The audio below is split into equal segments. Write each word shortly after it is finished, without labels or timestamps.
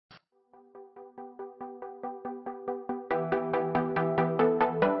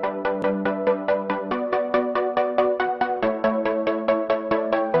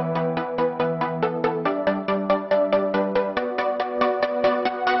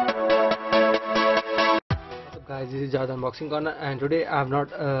this is Jad Unboxing Corner, and today I have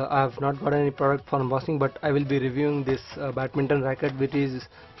not got any product for unboxing, but I will be reviewing this badminton racket, which is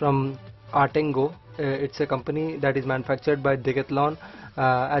from Artengo. It's a company that is manufactured by Decathlon.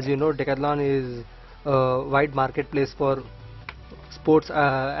 As you know, Decathlon is a wide marketplace for sports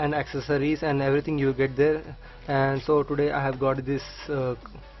and accessories and everything you get there. And so today I have got this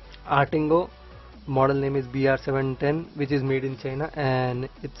Artengo. Model name is BR710, which is made in China, and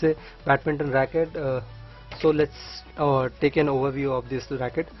it's a badminton racket. So let's take an overview of this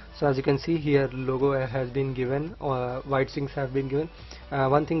racket. So as you can see here, logo has been given, white strings have been given.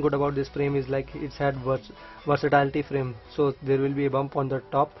 One thing good about this frame is like it's had versatility frame, so there will be a bump on the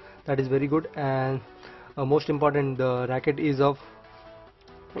top, that is very good. And most important, the racket is a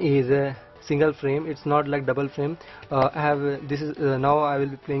single frame, it's not like double frame. Now I will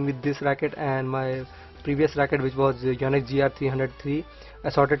be playing with this racket and my previous racket, which was Yonex GR303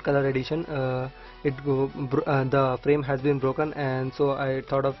 assorted color edition. The frame has been broken, and so I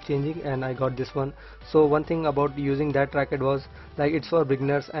thought of changing and I got this one. So one thing about using that racket was like it's for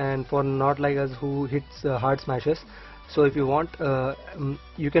beginners and for not like us who hits hard smashes. So if you want,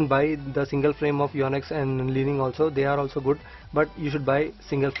 you can buy the single frame of Yonex and Leaning also, they are also good, but you should buy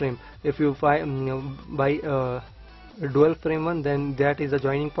single frame. If you buy dual frame one, then that is the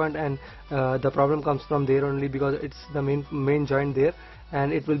joining point, and the problem comes from there only, because it's the main joint there,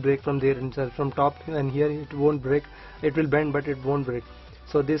 and it will break from there itself, from top, and here it won't break, it will bend but it won't break.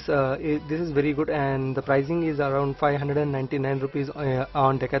 So this is very good, and the pricing is around 599 rupees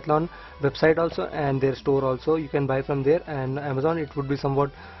on Decathlon website also, and their store also you can buy from there. And Amazon it would be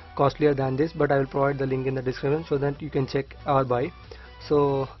somewhat costlier than this, but I will provide the link in the description so that you can check or buy.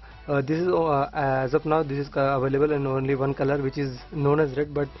 So this is as of now, this is available in only one color, which is known as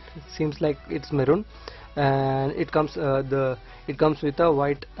red, but it seems like it's maroon, and it comes with a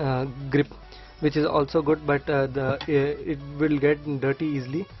white grip, which is also good, but it will get dirty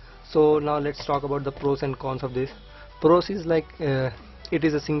easily. So now let's talk about the pros and cons of this. Pros is like it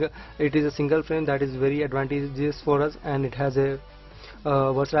is a single frame, that is very advantageous for us, and it has a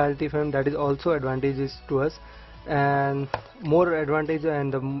versatility frame, that is also advantageous to us. And more advantage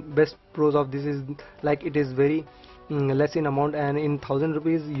and the best pros of this is like it is very less in amount, and in 1000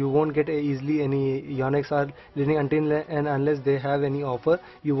 rupees you won't get easily any Yonex or Leaning until and unless they have any offer.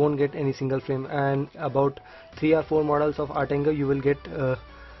 You won't get any single frame, and about 3 or 4 models of Artengo you will get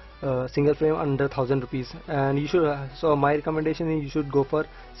single frame under 1000 rupees. And you should so my recommendation is you should go for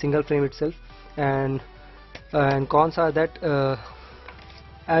single frame itself. And cons are that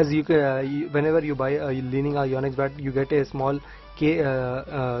as whenever you buy a Leaning or Yonex bat, you get a small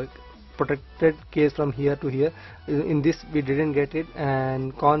protected case from here to here. In this we didn't get it.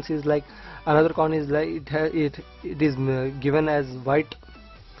 And cons is like, another con is like it is given as white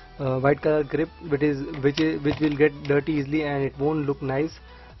color grip, which will get dirty easily and it won't look nice.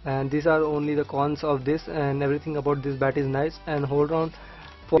 And these are only the cons of this, and everything about this bat is nice. And hold on,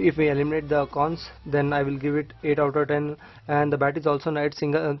 if we eliminate the cons, then I will give it 8 out of 10. And the bat is also nice.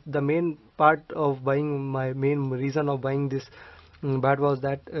 The main part of buying, my main reason of buying this bat was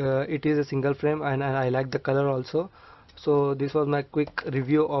that it is a single frame, and I like the color also. So this was my quick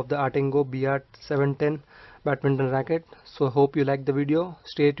review of the Artengo BR710 badminton racket. So hope you like the video.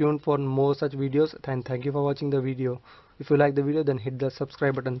 Stay tuned for more such videos, and thank you for watching the video. If you like the video, then hit the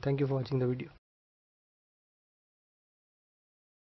subscribe button. Thank you for watching the video.